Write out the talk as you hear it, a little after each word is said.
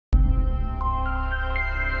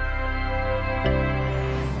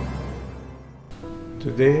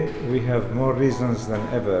Today, we have more reasons than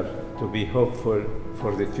ever to be hopeful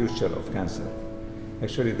for the future of cancer.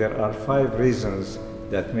 Actually, there are 5 reasons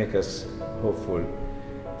that make us hopeful.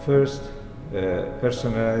 First,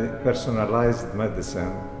 personalized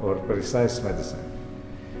medicine or precise medicine.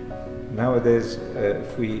 Nowadays,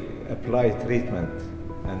 if we apply treatment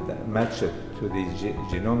and match it to the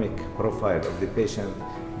genomic profile of the patient,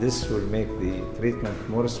 this will make the treatment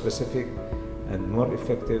more specific and more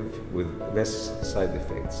effective with less side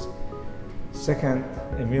effects. Second,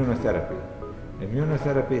 immunotherapy.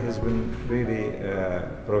 Immunotherapy has been really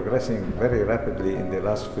progressing very rapidly in the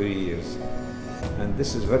last few years. And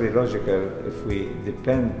this is very logical if we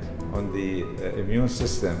depend on the immune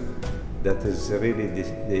system that is really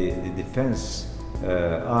the defense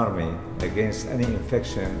army against any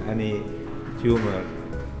infection, any tumor,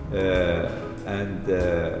 and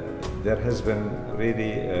there has been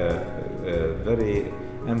really very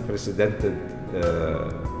unprecedented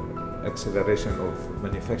acceleration of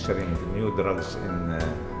manufacturing new drugs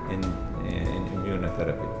in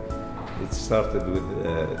immunotherapy. It started with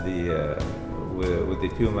the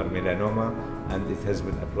tumor melanoma, and it has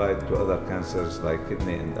been applied to other cancers like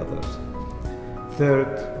kidney and others.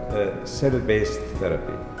 Third, cell-based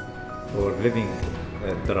therapy or living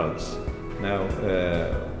drugs. Now,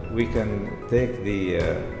 we can take the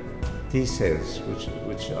T cells,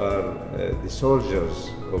 which are the soldiers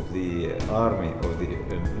of the army of the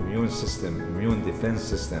immune system, immune defense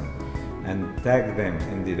system, and tag them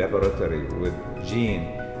in the laboratory with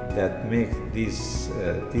gene that make these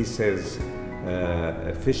T cells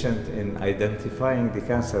efficient in identifying the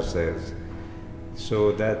cancer cells,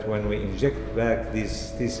 so that when we inject back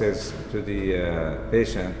these T cells to the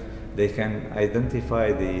patient, they can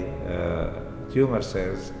identify the tumor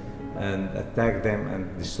cells and attack them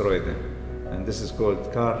and destroy them. And this is called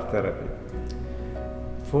CAR therapy.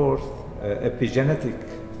 Fourth, epigenetic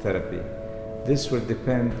therapy. This will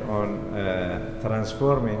depend on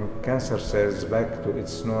transforming cancer cells back to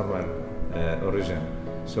its normal origin.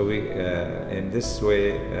 So in this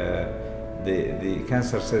way, the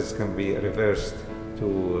cancer cells can be reversed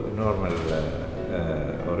to normal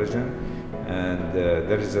origin. And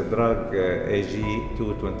there is a drug,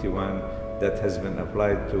 AG-221, that has been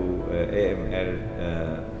applied to AML,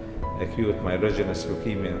 acute myelogenous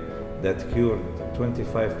leukemia, that cured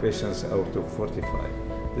 25 patients out of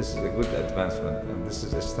 45. This is a good advancement, and this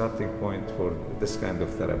is a starting point for this kind of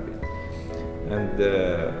therapy. And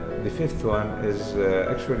the fifth one is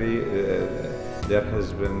actually there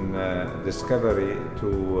has been discovery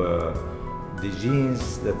to the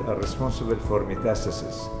genes that are responsible for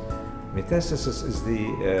metastasis. Metastasis is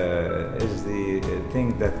the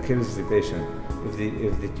thing that kills the patient.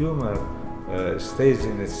 If the tumor stays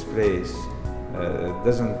in its place,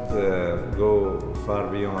 doesn't go far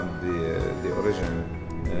beyond the origin,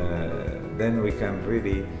 then we can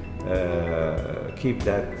really keep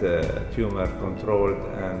that tumor controlled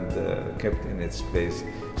and kept in its place.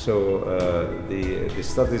 So the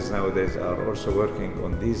studies nowadays are also working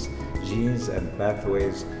on these genes and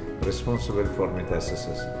pathways responsible for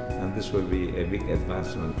metastasis, and this will be a big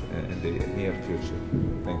advancement in the near future.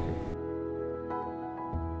 Thank you.